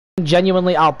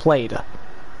genuinely outplayed.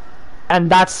 And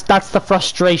that's the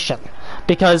frustration.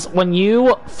 Because when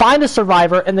you find a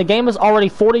survivor and the game is already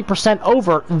 40%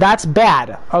 over, that's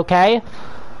bad, okay?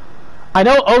 I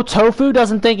know Otofu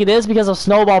doesn't think it is because of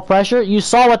snowball pressure. You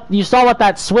saw what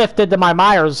that Swift did to my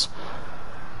Myers.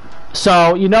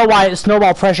 So you know why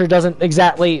snowball pressure doesn't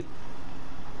exactly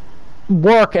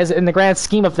work as in the grand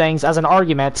scheme of things as an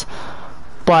argument.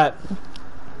 But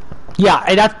yeah,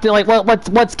 and that's like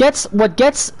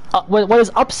what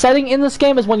is upsetting in this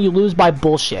game is when you lose by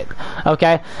bullshit.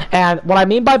 Okay, and what I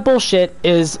mean by bullshit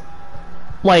is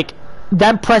like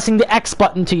them pressing the X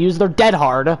button to use their dead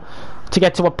hard to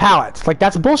get to a pallet. Like,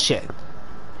 that's bullshit.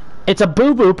 It's a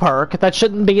boo-boo perk that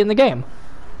shouldn't be in the game.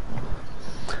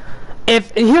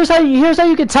 Here's how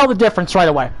you can tell the difference right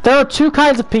away. There are two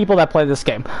kinds of people that play this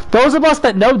game. Those of us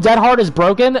that know dead hard is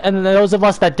broken, and then those of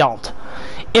us that don't.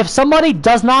 If somebody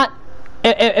does not,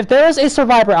 if there is a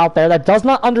survivor out there that does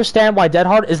not understand why dead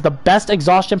hard is the best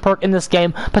exhaustion perk in this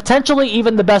game, potentially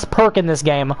even the best perk in this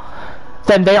game,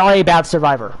 then they are a bad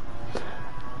survivor.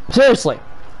 Seriously.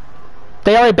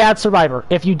 They are a bad survivor.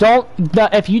 If you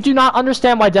do not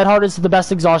understand why dead hard is the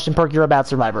best exhaustion perk, you're a bad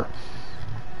survivor.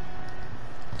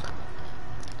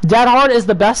 Dead hard is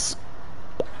the best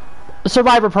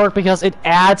survivor perk because it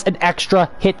adds an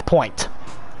extra hit point.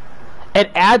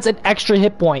 It adds an extra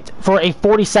hit point for a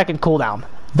 40-second cooldown.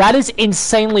 That is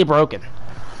insanely broken.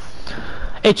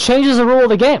 It changes the rule of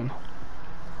the game.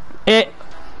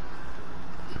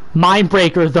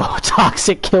 Mindbreaker, though.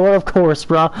 Toxic killer, of course,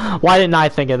 bro. Why didn't I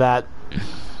think of that?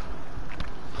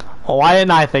 Why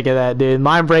didn't I think of that, dude?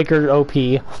 Mindbreaker OP.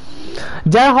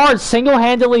 Dead hard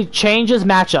single-handedly changes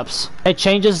matchups. It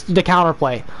changes the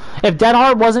counterplay. If dead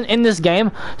hard wasn't in this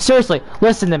game, seriously,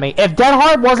 listen to me. If dead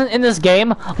hard wasn't in this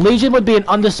game, Legion would be an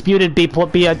undisputed B+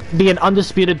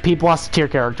 tier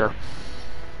character.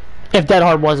 If dead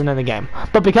hard wasn't in the game,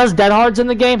 but because dead hard's in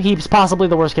the game, he's possibly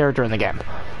the worst character in the game.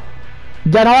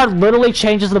 Dead hard literally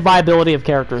changes the viability of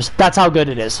characters. That's how good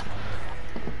it is.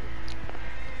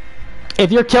 If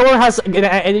your killer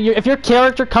if your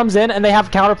character comes in and they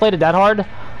have counterplay to dead hard,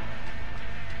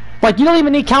 like, you don't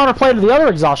even need counterplay to the other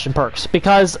exhaustion perks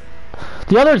because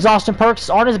the other exhaustion perks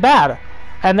aren't as bad,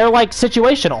 and they're like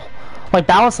situational. Like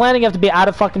balance landing, you have to be out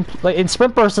of fucking. Like, in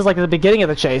sprint burst is like at the beginning of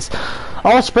the chase.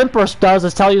 All sprint burst does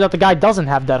is tell you that the guy doesn't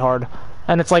have dead hard.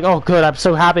 And it's like, oh good, I'm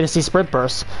so happy to see sprint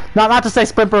burst. Not to say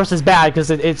sprint burst is bad, because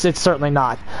it's certainly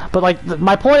not. But like,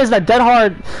 my point is that dead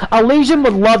hard, a Legion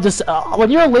would love to.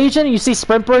 When you're a Legion, and you see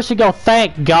sprint burst, you go,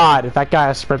 thank God if that guy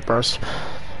has sprint burst.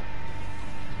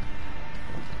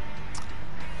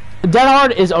 Dead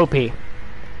hard is OP,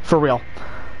 for real.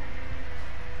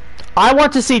 I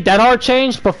want to see dead hard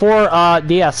changed before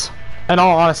DS. In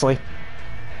all honesty,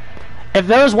 if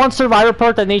there's one survivor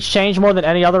perk that needs change more than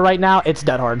any other right now, it's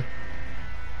dead hard.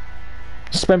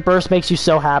 Sprint burst makes you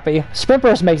so happy. Sprint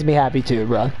burst makes me happy too,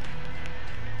 bro.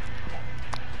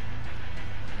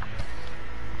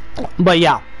 But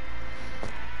yeah,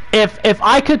 if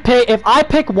I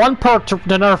pick one perk to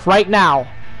nerf right now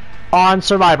on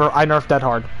Survivor, I nerf dead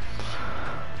hard.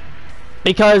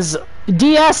 Because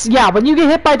DS, yeah, when you get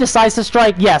hit by Decisive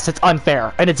Strike, yes, it's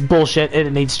unfair and it's bullshit and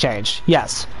it needs change.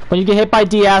 Yes, when you get hit by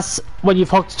DS, when you've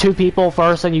hooked two people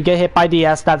first and you get hit by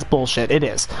DS, that's bullshit. It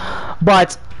is,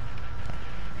 but.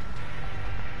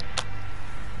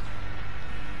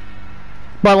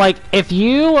 But like, if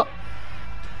you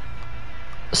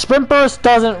sprint burst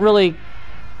doesn't really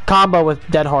combo with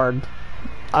dead hard,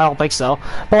 I don't think so.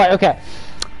 But like, okay,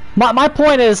 my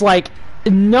point is like,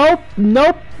 nope.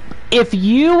 If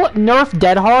you nerf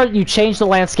dead hard, you change the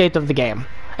landscape of the game,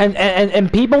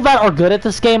 and people that are good at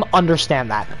this game understand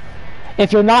that.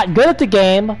 If you're not good at the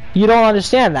game, you don't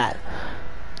understand that.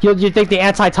 You think the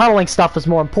anti-tunneling stuff is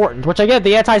more important, which I get.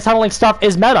 The anti-tunneling stuff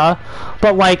is meta,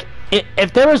 but like.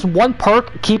 If there is one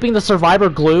perk keeping the survivor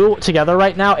glue together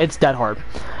right now, it's dead hard.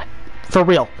 For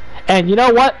real. And you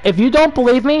know what? If you don't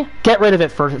believe me, get rid of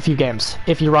it for a few games.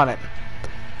 If you run it.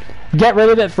 Get rid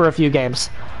of it for a few games.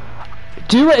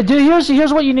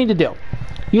 Here's what you need to do.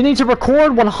 You need to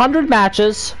record 100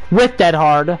 matches with dead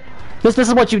hard. This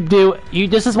is what you do.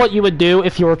 This is what you would do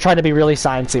if you were trying to be really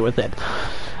sciencey with it.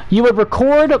 You would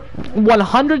record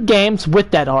 100 games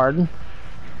with dead hard.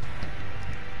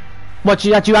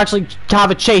 That you actually have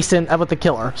a chase in with the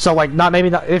killer. So like, not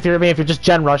if you're just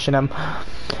gen rushing him.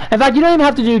 In fact, you don't even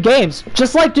have to do games.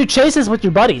 Just like do chases with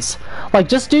your buddies. Like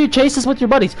just do chases with your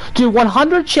buddies. Do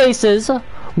 100 chases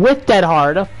with dead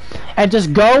hard, and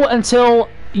just go until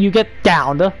you get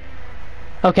downed.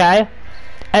 Okay,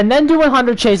 and then do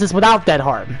 100 chases without dead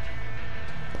hard.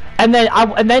 And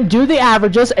then do the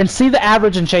averages and see the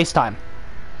average in chase time.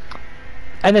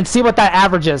 and then see what that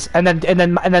averages, and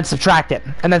then subtract it,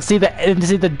 and then see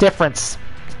the difference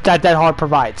that Dead Hard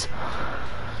provides.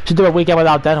 Should do a weekend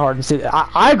without Dead Hard and see.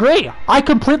 I agree. I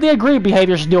completely agree.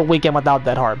 Behavior should do a weekend without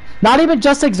Dead Hard. Not even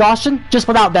just exhaustion, just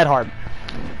without Dead Hard.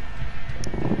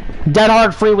 Dead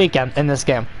Hard free weekend in this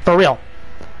game, for real.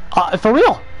 For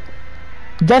real.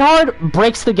 Dead Hard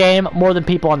breaks the game more than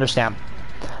people understand.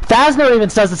 Thasner even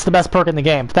says it's the best perk in the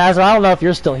game. Thasner, I don't know if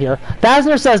you're still here.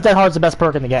 Thasner says Dead Hard's the best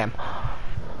perk in the game.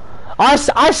 I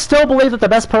still believe that the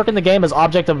best perk in the game is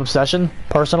Object of Obsession,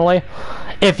 personally.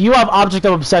 If you have Object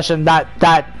of Obsession, that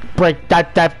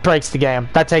breaks the game.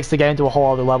 That takes the game to a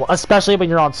whole other level, especially when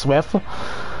you're on Swift.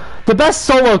 The best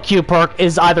solo queue perk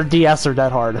is either DS or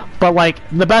Dead Hard, but like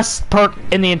the best perk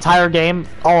in the entire game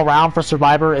all around for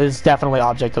Survivor is definitely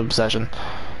Object of Obsession.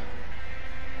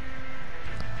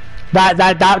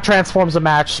 That transforms a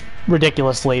match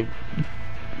ridiculously.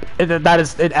 That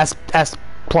is an S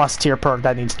plus tier perk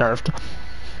that needs nerfed.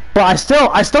 But I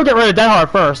still get rid of Dead Hard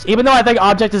first. Even though I think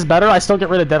Object is better, I still get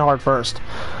rid of Dead Hard first.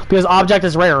 Because Object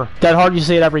is rare. Dead Hard, you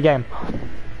see it every game.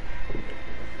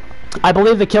 I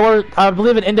believe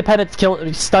an independent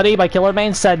study by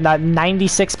Killermain said that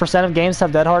 96% of games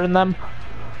have Dead Hard in them.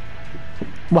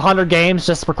 100 games,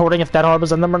 just recording if Dead Hard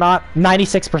was in them or not.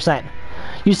 96%.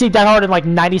 You see Dead Hard in like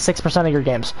 96% of your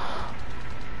games.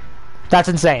 That's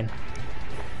insane.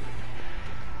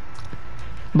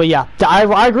 But yeah,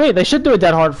 I agree. They should do a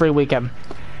Dead Hard free weekend.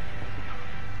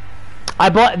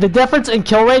 The difference in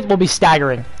kill rate will be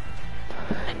staggering.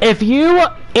 If you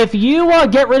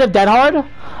get rid of Dead Hard,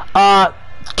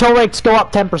 kill rates go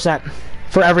up 10%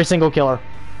 for every single killer.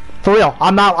 For real,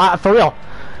 for real.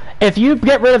 If you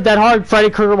get rid of Dead Hard, Freddy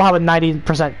Krueger will have a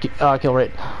 90% kill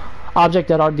rate. Object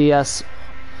Dead Hard DS.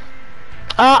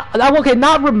 Okay,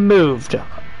 not removed.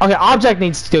 Okay, Object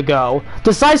needs to go.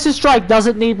 Decisive Strike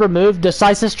doesn't need removed.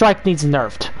 Decisive Strike needs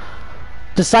nerfed.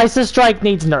 Decisive Strike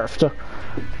needs nerfed.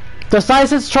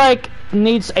 Decisive Strike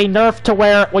needs a nerf to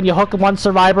where when you hook one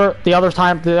survivor, the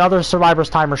other survivor's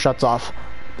timer shuts off,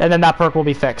 and then that perk will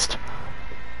be fixed.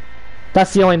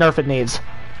 That's the only nerf it needs.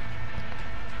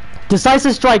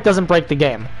 Decisive Strike doesn't break the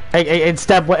game,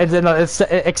 except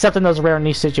in those rare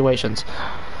niche situations.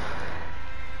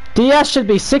 DS should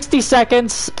be 60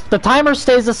 seconds. The timer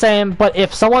stays the same, but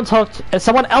if someone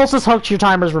else is hooked, your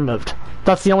timer is removed.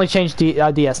 That's the only change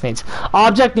DS needs.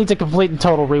 Object needs a complete and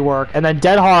total rework, and then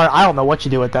Dead Hard, I don't know what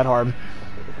you do with Dead Hard.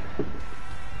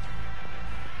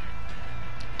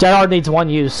 Dead Hard needs one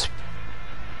use.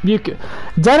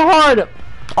 Dead Hard,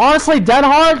 honestly, Dead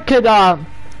Hard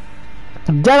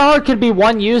could be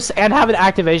one use and have an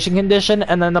activation condition,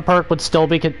 and then the perk would still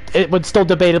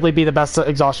debatably be the best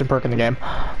exhaustion perk in the game.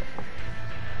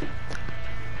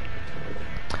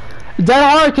 Dead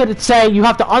Hard could say you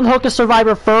have to unhook a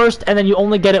survivor first, and then you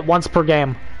only get it once per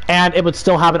game, and it would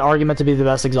still have an argument to be the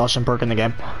best exhaustion perk in the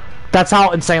game. That's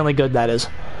how insanely good that is.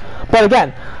 But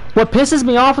again, what pisses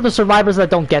me off are the survivors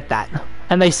that don't get that.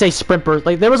 And they say Sprimpers.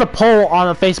 Like, there was a poll on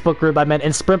a Facebook group I'm in,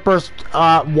 and Sprimpers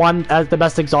won as the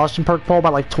best exhaustion perk poll by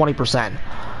like 20%.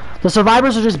 The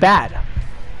survivors are just bad.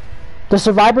 The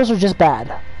survivors are just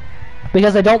bad.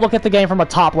 Because they don't look at the game from a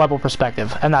top level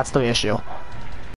perspective, and that's the issue.